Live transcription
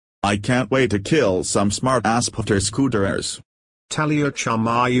I can't wait to kill some smart-ass putter scooterers. Talia chum,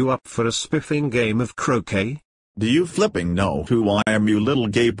 are you up for a spiffing game of croquet? Do you flipping know who I am, you little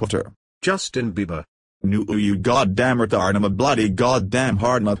gay putter? Justin Bieber. No, you goddamn retard, I'm a bloody goddamn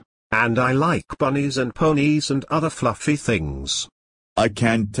hardnut. And I like bunnies and ponies and other fluffy things. I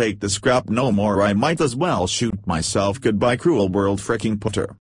can't take the scrap no more, I might as well shoot myself. Goodbye, cruel world freaking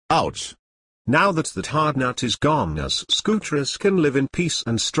putter. Ouch. Now that hardnut is gone, us scooterers can live in peace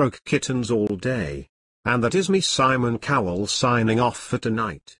and stroke kittens all day. And that is me, Simon Cowell, signing off for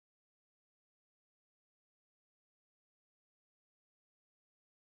tonight.